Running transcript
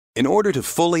In order to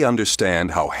fully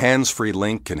understand how Hands-Free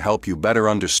Link can help you better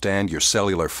understand your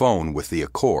cellular phone with the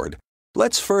Accord,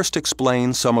 let's first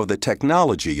explain some of the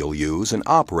technology you'll use in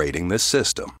operating this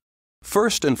system.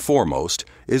 First and foremost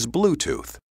is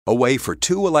Bluetooth, a way for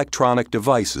two electronic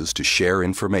devices to share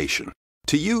information.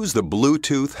 To use the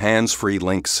Bluetooth Hands-Free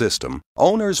Link system,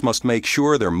 owners must make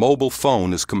sure their mobile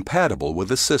phone is compatible with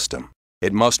the system.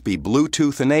 It must be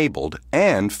Bluetooth-enabled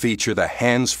and feature the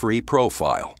hands-free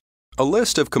profile. A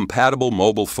list of compatible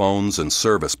mobile phones and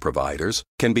service providers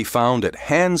can be found at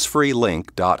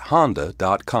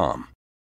handsfreelink.honda.com.